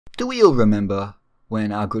Do we all remember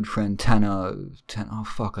when our good friend Tanner,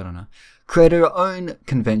 created her own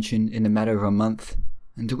convention in a matter of a month?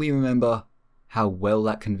 And do we remember how well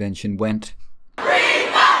that convention went?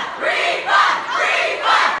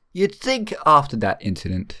 You'd think after that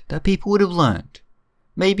incident that people would have learned.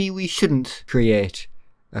 Maybe we shouldn't create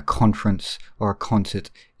a conference or a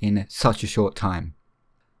concert in such a short time.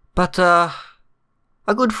 But our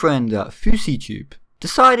good friend Fouseytube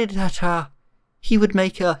decided that he would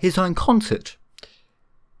make his own concert.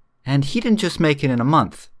 And he didn't just make it in a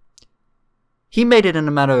month. He made it in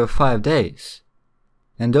a matter of 5 days.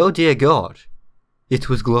 And oh dear God, it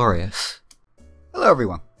was glorious. Hello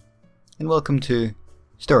everyone, and welcome to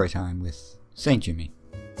Storytime with Saint Jimmy.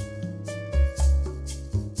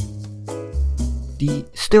 The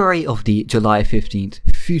story of the July 15th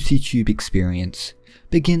Fouseytube experience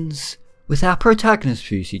begins with our protagonist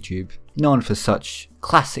Fouseytube, known for such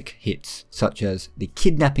classic hits such as the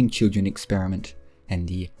Kidnapping Children experiment and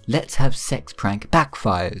the Let's Have Sex prank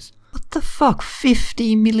backfires. What the fuck,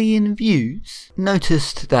 50 million views?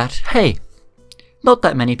 Noticed that, hey, not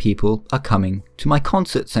that many people are coming to my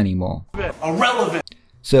concerts anymore. Irrelevant!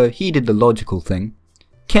 So he did the logical thing,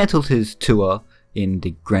 cancelled his tour in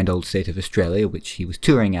the grand old state of Australia, which he was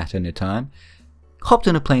touring at the time, hopped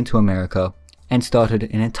on a plane to America, and started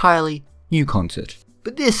an entirely new concert.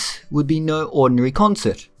 But this would be no ordinary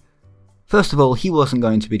concert. First of all, he wasn't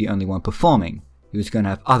going to be the only one performing. He was going to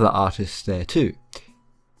have other artists there too.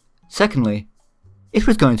 Secondly, it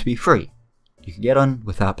was going to be free. You could get on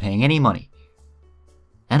without paying any money.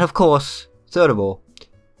 And of course, third of all,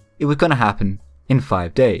 it was going to happen in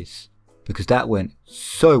 5 days, because that went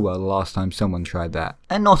so well the last time someone tried that.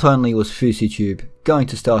 And not only was Fouseytube going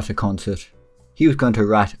to start a concert, he was going to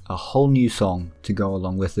write a whole new song to go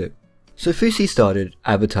along with it. So Fousey started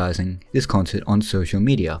advertising this concert on social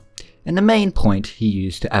media, and the main point he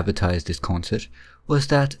used to advertise this concert was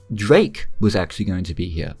that Drake was actually going to be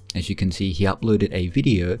here. As you can see, he uploaded a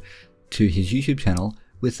video to his YouTube channel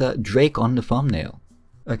with Drake on the thumbnail.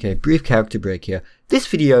 Okay, brief character break here. This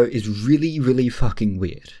video is really fucking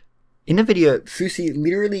weird. In the video, Fousey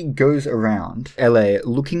literally goes around LA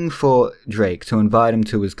looking for Drake to invite him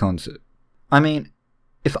to his concert. I mean,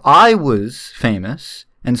 if I was famous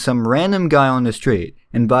and some random guy on the street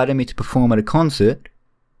invited me to perform at a concert,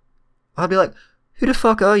 I'd be like, who the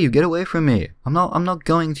fuck are you? Get away from me. I'm not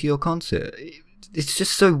going to your concert. It's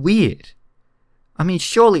just so weird. I mean,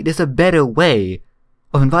 surely there's a better way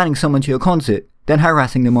of inviting someone to your concert than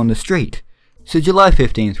harassing them on the street. So July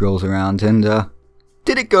 15th rolls around and,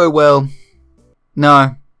 did it go well?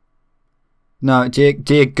 No. No,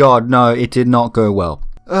 dear God, no, it did not go well.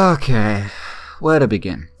 Okay, where to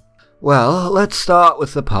begin? Well, let's start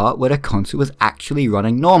with the part where the concert was actually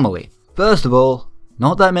running normally. First of all,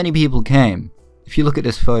 not that many people came. If you look at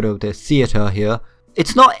this photo of the theatre here,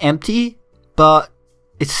 it's not empty, but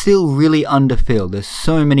it's still really underfilled. There's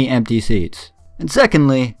so many empty seats. And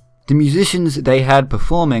secondly, the musicians they had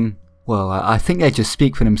performing, well, I think they just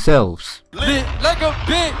speak for themselves. Lit like a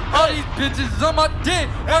bitch, all these bitches on my dick,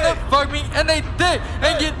 wanna fuck me and they dick,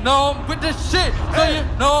 and get known with the shit, so you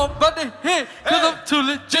know I'm about to hit, cause I'm too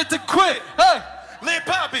legit to quit. Hey, Lit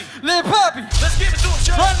Papi, let's get into it,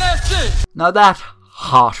 run that shit. Now that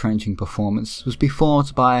heart-wrenching performance was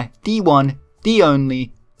performed by the one, the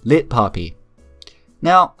only, Lit Papi.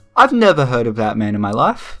 Now, I've never heard of that man in my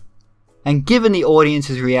life. And given the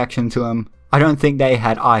audience's reaction to him, I don't think they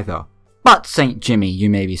had either. But Saint Jimmy,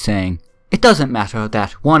 you may be saying, it doesn't matter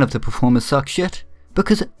that one of the performers sucks shit,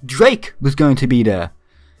 because Drake was going to be there.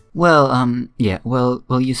 Well, yeah, well,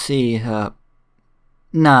 you see,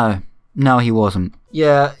 no, he wasn't.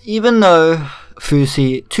 Yeah, even though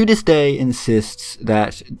Fousey to this day insists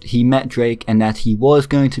that he met Drake and that he was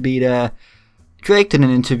going to be there, Drake did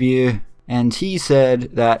an interview, and he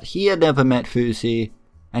said that he had never met Fousey,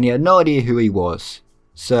 and he had no idea who he was.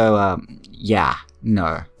 So, yeah,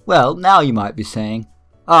 no. Well, now you might be saying,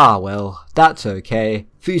 ah, well, that's okay.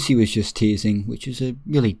 Fousey was just teasing, which is a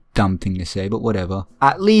really dumb thing to say, but whatever.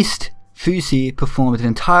 At least, Fousey performed an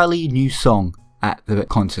entirely new song at the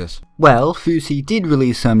concert. Well, Fousey did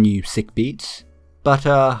release some new sick beats, but,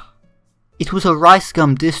 it was a Rice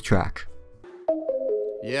Gum diss track.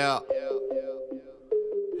 Yeah.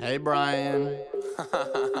 Hey, Brian.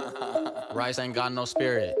 Rice ain't got no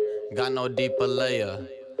spirit, got no deeper layer.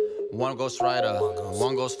 One ghost writer,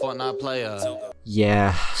 one ghost Fortnite player.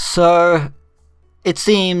 Yeah, so it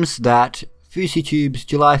seems that Fouseytube's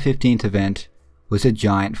July 15th event was a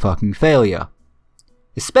giant fucking failure.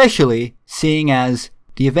 Especially seeing as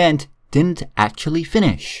the event didn't actually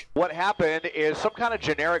finish. What happened is some kind of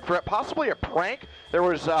generic threat, possibly a prank. There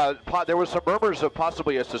was some murmurs of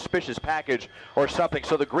possibly a suspicious package or something.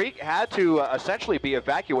 So the Greek had to essentially be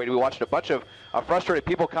evacuated. We watched a bunch of frustrated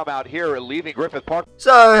people come out here leaving Griffith Park.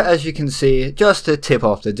 So, as you can see, just to tip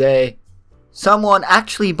off the day, someone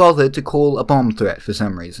actually bothered to call a bomb threat for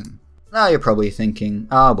some reason. Now you're probably thinking,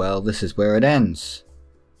 ah well, this is where it ends.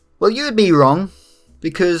 Well, you'd be wrong,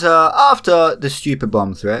 because after the stupid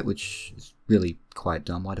bomb threat, which is really quite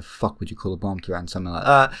dumb, why the fuck would you call a bomb threat on something like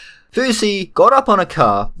that? Fousey got up on a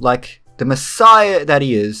car, like the messiah that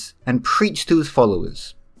he is, and preached to his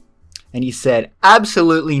followers. And he said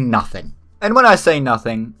absolutely nothing. And when I say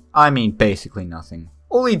nothing, I mean basically nothing.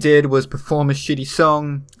 All he did was perform a shitty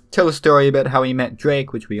song, tell a story about how he met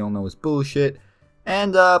Drake, which we all know is bullshit,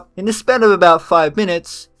 and in the span of about 5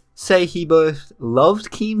 minutes, say he both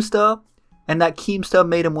loved Keemstar, and that Keemstar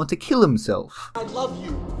made him want to kill himself. I love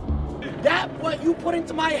you. That what you put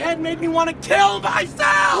into my head made me want to kill myself!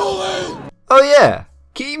 Oh yeah,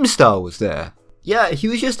 Keemstar was there. Yeah, he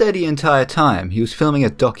was just there the entire time. He was filming a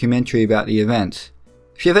documentary about the event.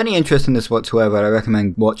 If you have any interest in this whatsoever, I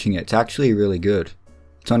recommend watching it. It's actually really good.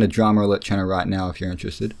 It's on the Drama Alert channel right now if you're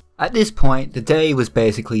interested. At this point, the day was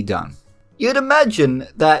basically done. You'd imagine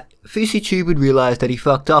that Fouseytube would realise that he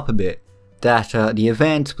fucked up a bit. That the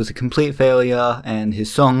event was a complete failure and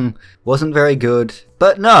his song wasn't very good.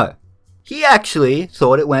 But no. He actually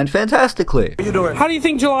thought it went fantastically. How you doing? How do you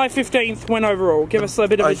think July 15th went overall? Give us a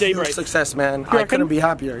bit of a debrief. Huge success, man. I couldn't be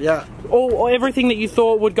happier, yeah. Everything that you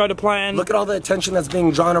thought would go to plan. Look at all the attention that's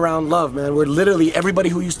being drawn around Love, man. Where literally everybody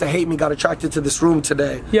who used to hate me got attracted to this room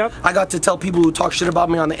today. Yep. I got to tell people who talk shit about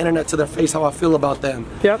me on the internet to their face how I feel about them.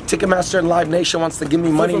 Yep. Ticketmaster and Live Nation wants to give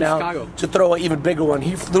me money now to throw an even bigger one.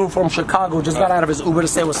 He flew from Chicago, just got out of his Uber to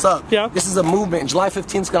say what's up. Yeah. This is a movement. July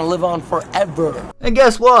 15th is going to live on forever. And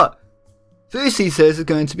guess what? Fousey says there's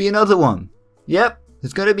going to be another one. Yep,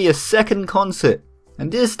 there's going to be a second concert.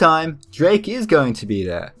 And this time, Drake is going to be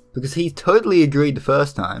there. Because he totally agreed the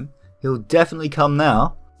first time. He'll definitely come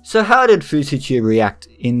now. So how did Fouseytube react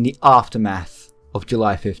in the aftermath of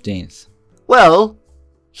July 15th? Well,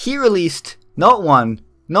 he released not 1,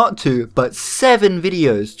 not 2, but 7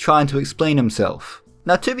 videos trying to explain himself.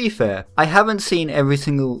 Now to be fair, I haven't seen every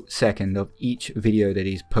single second of each video that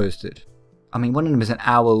he's posted. I mean, one of them is an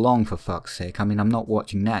hour long, for fuck's sake. I mean, I'm not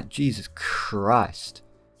watching that. Jesus Christ.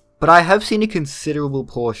 But I have seen a considerable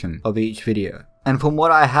portion of each video. And from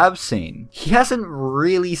what I have seen, he hasn't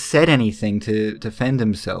really said anything to defend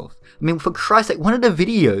himself. I mean, for Christ's sake, one of the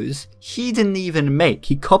videos he didn't even make.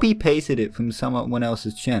 He copy-pasted it from someone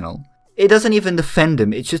else's channel. It doesn't even defend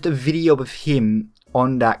him. It's just a video of him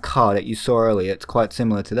on that car that you saw earlier. It's quite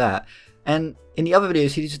similar to that. And in the other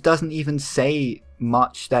videos, he just doesn't even say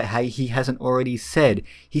much that he hasn't already said.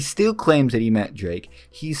 He still claims that he met Drake.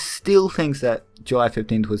 He still thinks that July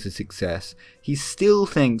 15th was a success. He still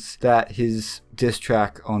thinks that his diss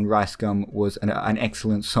track on Rice Gum was an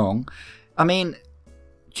excellent song. I mean,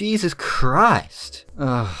 Jesus Christ.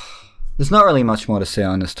 There's not really much more to say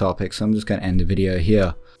on this topic, so I'm just going to end the video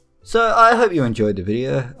here. So I hope you enjoyed the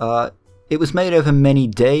video. It was made over many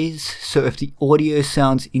days, so if the audio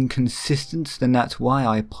sounds inconsistent, then that's why.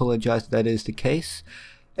 I apologize if that is the case.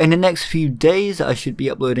 In the next few days, I should be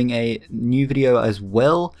uploading a new video as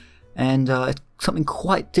well, and it's something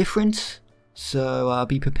quite different, so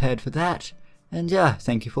be prepared for that. And yeah,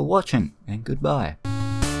 thank you for watching, and goodbye.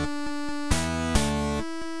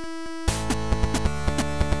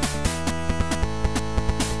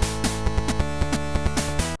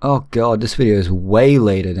 Oh god, this video is way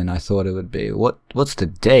later than I thought it would be. What's the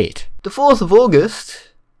date? The 4th of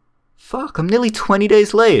August? Fuck, I'm nearly 20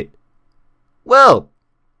 days late. Well,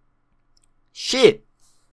 shit.